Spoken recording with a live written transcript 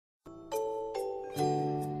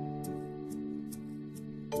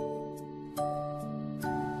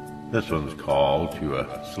This one's called To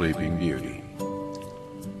a Sleeping Beauty.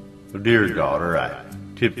 Well, dear daughter, I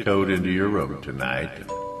tiptoed into your room tonight.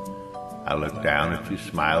 I looked down at you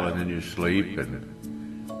smiling in your sleep,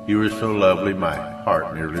 and you were so lovely my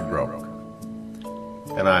heart nearly broke.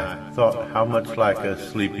 And I thought how much like a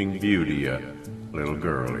sleeping beauty a little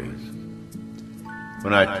girl is.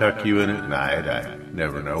 When I tuck you in at night, I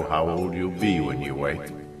never know how old you'll be when you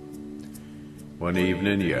wake. One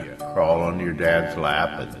evening you crawl on your dad's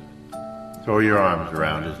lap and throw your arms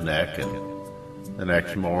around his neck, and the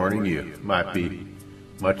next morning you might be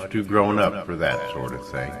much too grown up for that sort of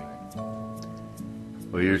thing.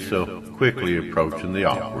 Well, you're so quickly approaching the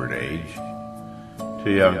awkward age,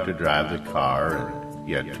 too young to drive the car and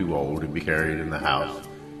yet too old to be carried in the house,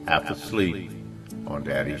 half asleep on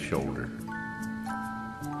Daddy's shoulder.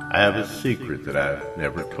 I have a secret that I've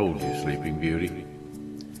never told you, Sleeping Beauty.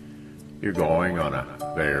 You're going on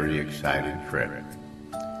a very exciting trip.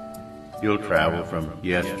 You'll travel from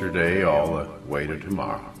yesterday all the way to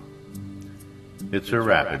tomorrow. It's a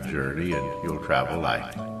rapid journey, and you'll travel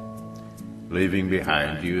light, leaving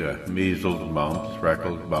behind you measles bumps,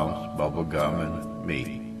 freckles bumps, bubble gum, and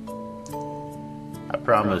me. I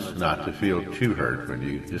promise not to feel too hurt when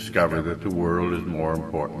you discover that the world is more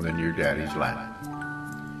important than your daddy's lap.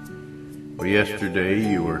 Well, yesterday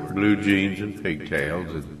you were blue jeans and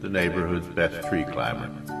pigtails and the neighborhood's best tree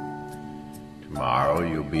climber. Tomorrow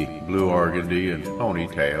you'll be blue organdy and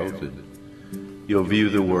ponytails, and you'll view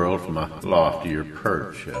the world from a loftier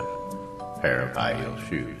perch, a pair of high heel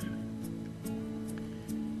shoes.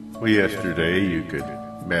 Well, yesterday you could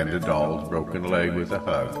mend a doll's broken leg with a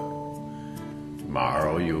hug.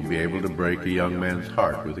 Tomorrow you'll be able to break a young man's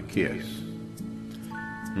heart with a kiss.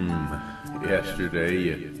 Yesterday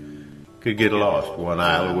you could get lost one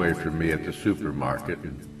aisle away from me at the supermarket,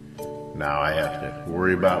 and now I have to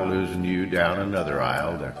worry about losing you down another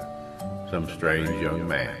aisle to some strange young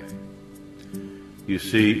man. You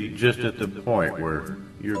see, just at the point where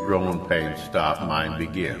your growing pains stop, mine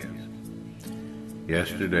begins.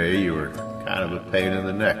 Yesterday you were kind of a pain in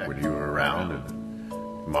the neck when you were around, and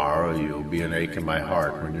tomorrow you'll be an ache in my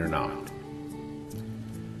heart when you're not.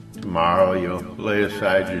 Tomorrow you'll lay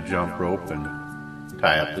aside your jump rope and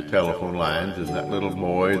tie up the telephone lines, and that little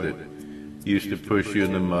boy that used to push you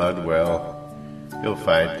in the mud, well, he'll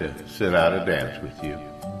fight to sit out a dance with you.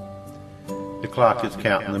 The clock is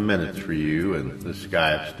counting the minutes for you, and the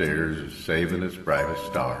sky upstairs is saving its brightest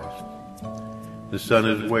stars. The sun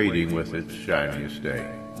is waiting with its shiniest day.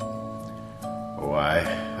 Oh,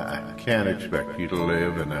 I can't expect you to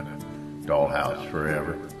live in a dollhouse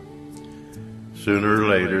forever. Sooner or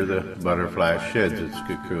later, the butterfly sheds its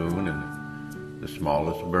cocoon, and the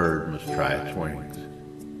smallest bird must try its wings.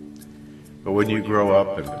 But when you grow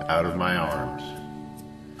up and out of my arms,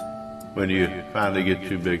 when you finally get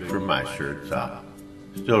too big for my shirts, I'll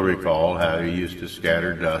still recall how you used to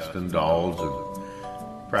scatter dust and dolls in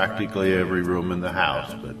practically every room in the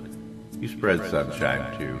house, but you spread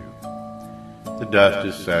sunshine too. The dust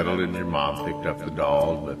is settled and your mom picked up the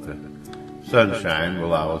dolls, but the sunshine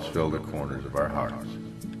will always fill the corners of our hearts.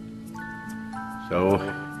 So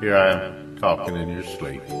here I am talking in your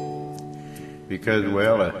sleep. Because,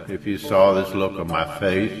 well, if you saw this look on my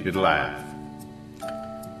face, you'd laugh.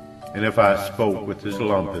 And if I spoke with this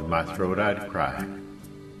lump in my throat, I'd cry.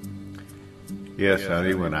 Yes,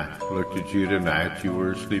 honey, when I looked at you tonight, you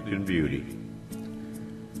were a sleeping beauty.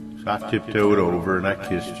 So I tiptoed over and I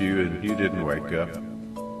kissed you, and you didn't wake up.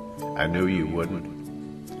 I knew you wouldn't.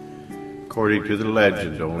 According to the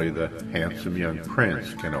legend, only the handsome young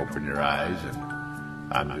prince can open your eyes, and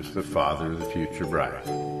I'm just the father of the future bride.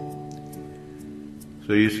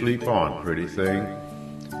 So you sleep on, pretty thing.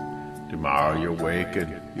 Tomorrow you'll wake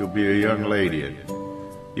and you'll be a young lady, and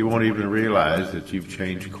you won't even realize that you've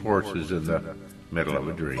changed courses in the middle of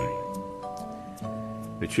a dream.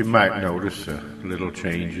 But you might notice a little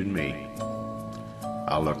change in me.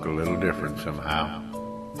 I'll look a little different somehow.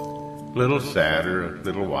 A little sadder, a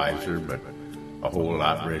little wiser, but a whole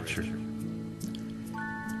lot richer.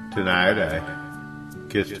 Tonight I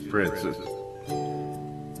kissed a princess,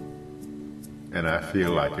 and I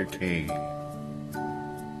feel like a king.